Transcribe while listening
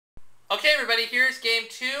Okay, everybody, here's game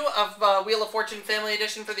 2 of Wheel of Fortune Family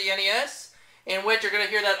Edition for the NES, in which you're going to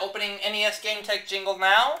hear that opening NES Game Tech jingle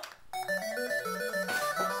now.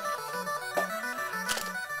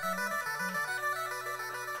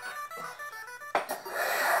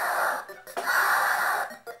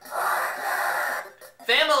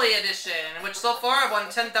 Family Edition, in which so far I've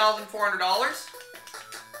won $10,400.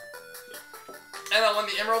 And I won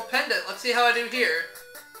the Emerald Pendant. Let's see how I do here.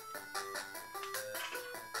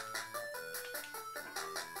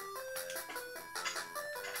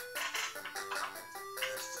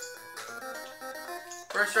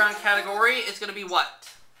 First round category is going to be what?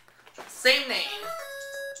 Same name.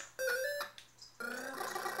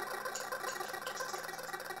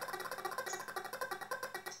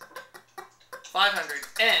 $500.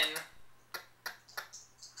 N.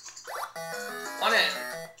 1 N.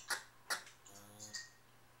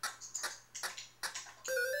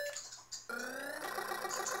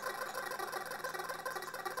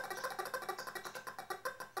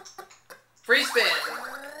 Free spin.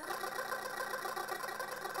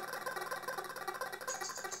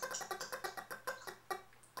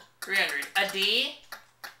 $300. A D.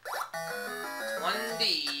 1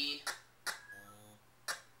 D.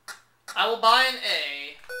 I will buy an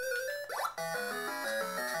A.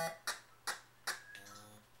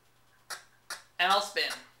 And I'll spin.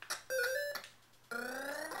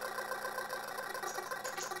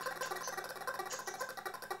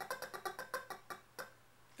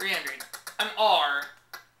 $300. An R.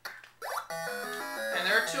 And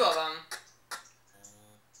there are 2 of them.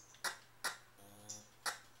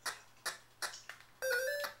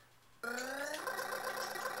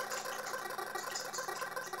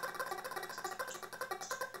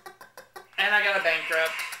 And I got a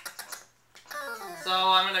bankrupt. So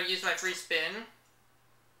I'm going to use my free spin.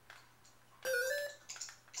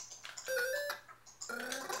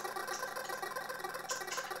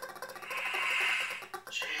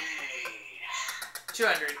 J.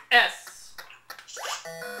 200. S.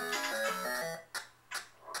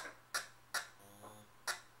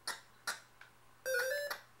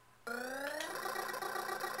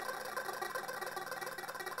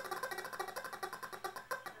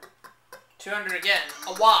 $200 again.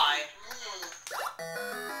 A Y.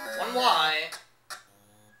 1 Y.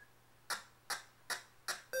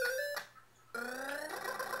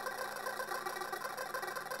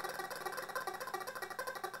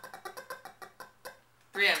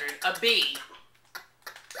 $300. A B.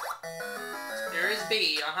 There is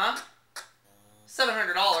B.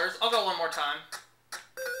 $700. I'll go one more time.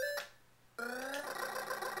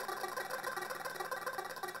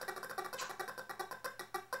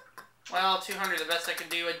 Well, $200, the best I can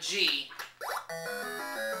do. A G.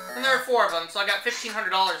 And there are 4 of them, so I got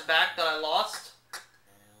 $1,500 back that I lost.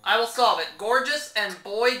 I will solve it. Gorgeous and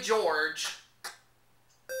Boy George.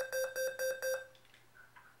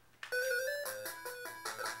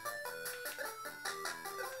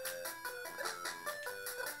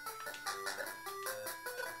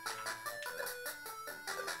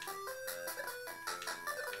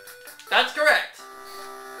 That's correct.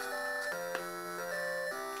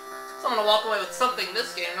 So I'm going to walk away with something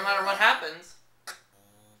this game, no matter what happens.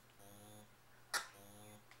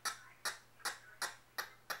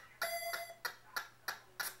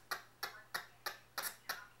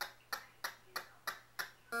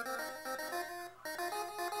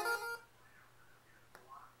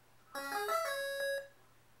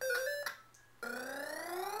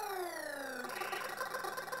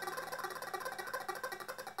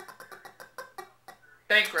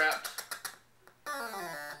 Bankrupt.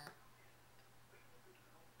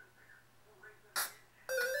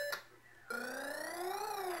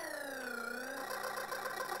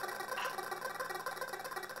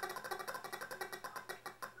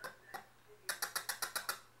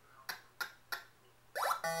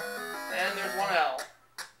 And there's 1 L.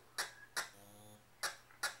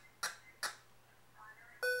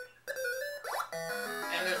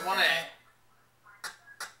 And there's 1 A.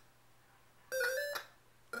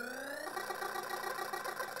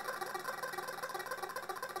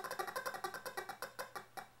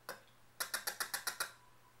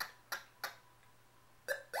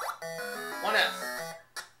 One S.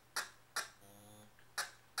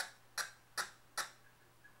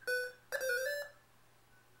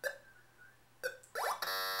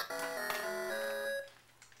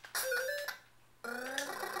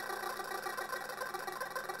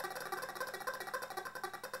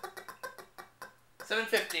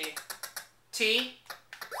 $750. T.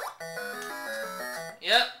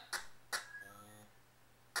 Yep.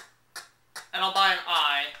 And I'll buy an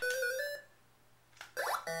I.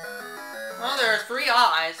 Well, there are 3 I's.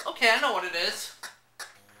 size. Okay, I know what it is.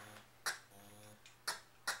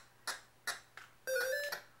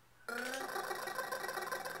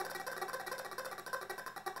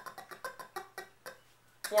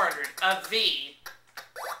 $400. A V.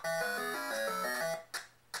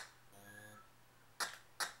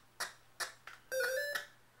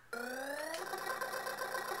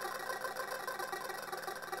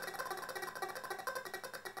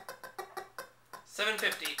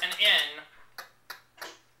 $7.50. An N.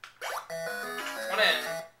 One N.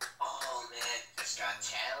 Oh man, just got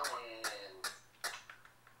challenged.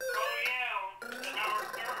 Oh yeah, it's our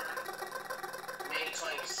turn. May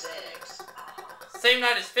 26th. Same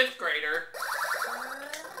night as 5th grader.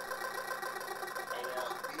 I know.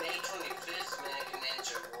 May 25th, Mega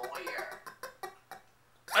Ninja Warrior.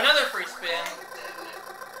 Another free spin.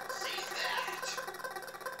 See that.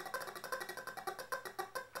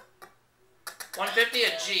 150 a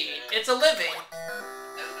G. It's a living.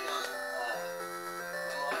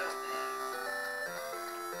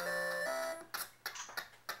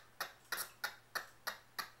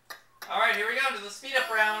 Alright, here we go to the speed up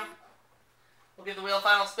round. We'll give the wheel a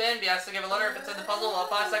final spin. Be asked to give a letter if it's in the puzzle. We'll have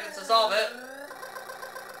 5 seconds to solve it.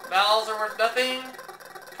 Vowels are worth nothing.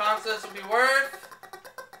 Consonants will be worth...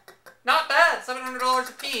 not bad. $700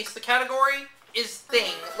 a piece. The category is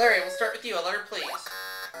thing. Larry, we'll start with you. A letter, please.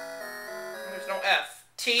 There's no F.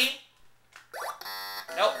 T.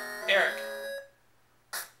 Nope. Eric.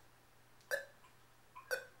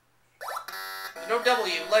 There's no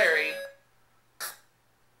W. Larry.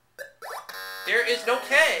 There is no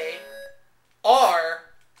K. R.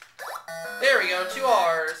 There we go. 2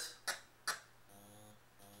 R's.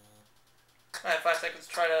 I have 5 seconds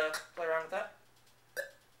to try to play around with that.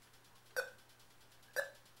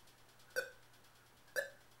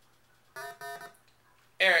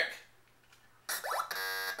 Eric.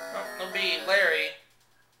 Oh, no B. Larry.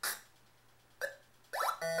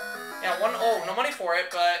 Yeah, 1 O. No money for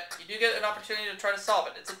it, but you do get an opportunity to try to solve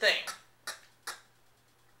it. It's a thing.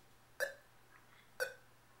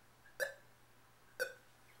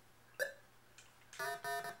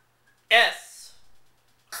 S.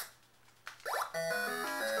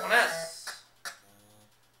 1 S.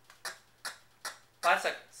 5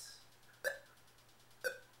 seconds.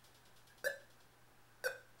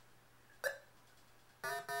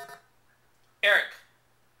 Eric.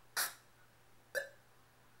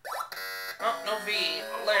 Oh, no V.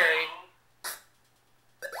 Larry.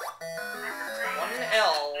 1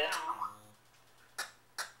 L.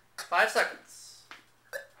 5 seconds.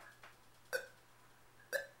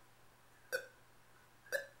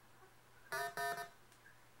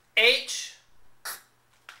 H.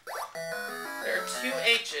 There are 2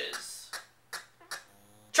 H's.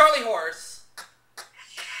 Charlie Horse.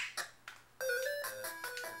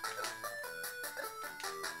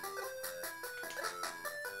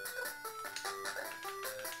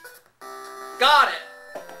 Got it.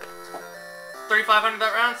 3,500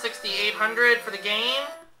 that round. 6,800 for the game.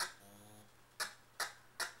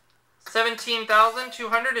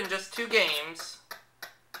 17,200 in just 2 games.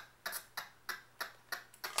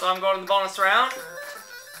 So I'm going to the bonus round.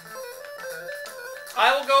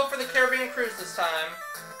 I will go for the Caribbean Cruise this time.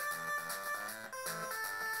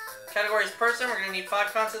 Category is person. We're going to need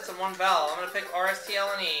 5 consonants and 1 vowel. I'm going to pick R, S, T,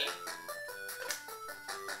 L, and E.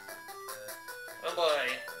 Oh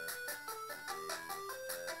boy.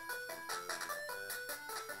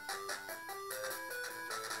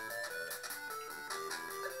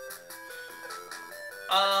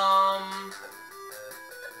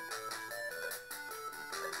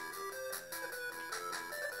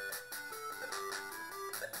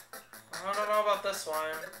 I don't know about this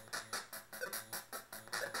one.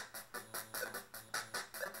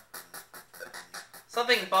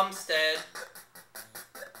 Something Bumstead.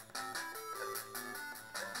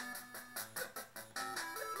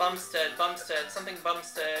 Bumstead, something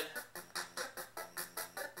Bumstead.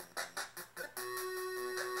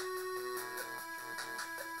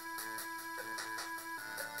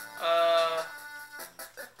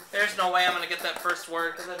 There's no way I'm gonna get that first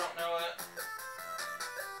word because I don't know it.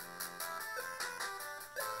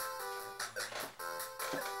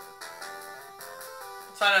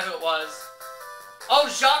 Let's find out who it was. Oh,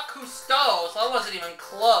 Jacques Cousteau, so I wasn't even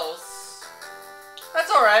close.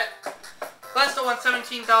 That's alright. But I still won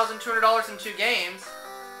 $17,200 in 2 games.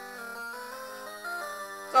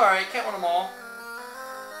 It's alright, can't win them all.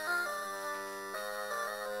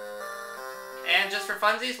 And just for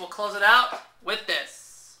funsies, we'll close it out with this.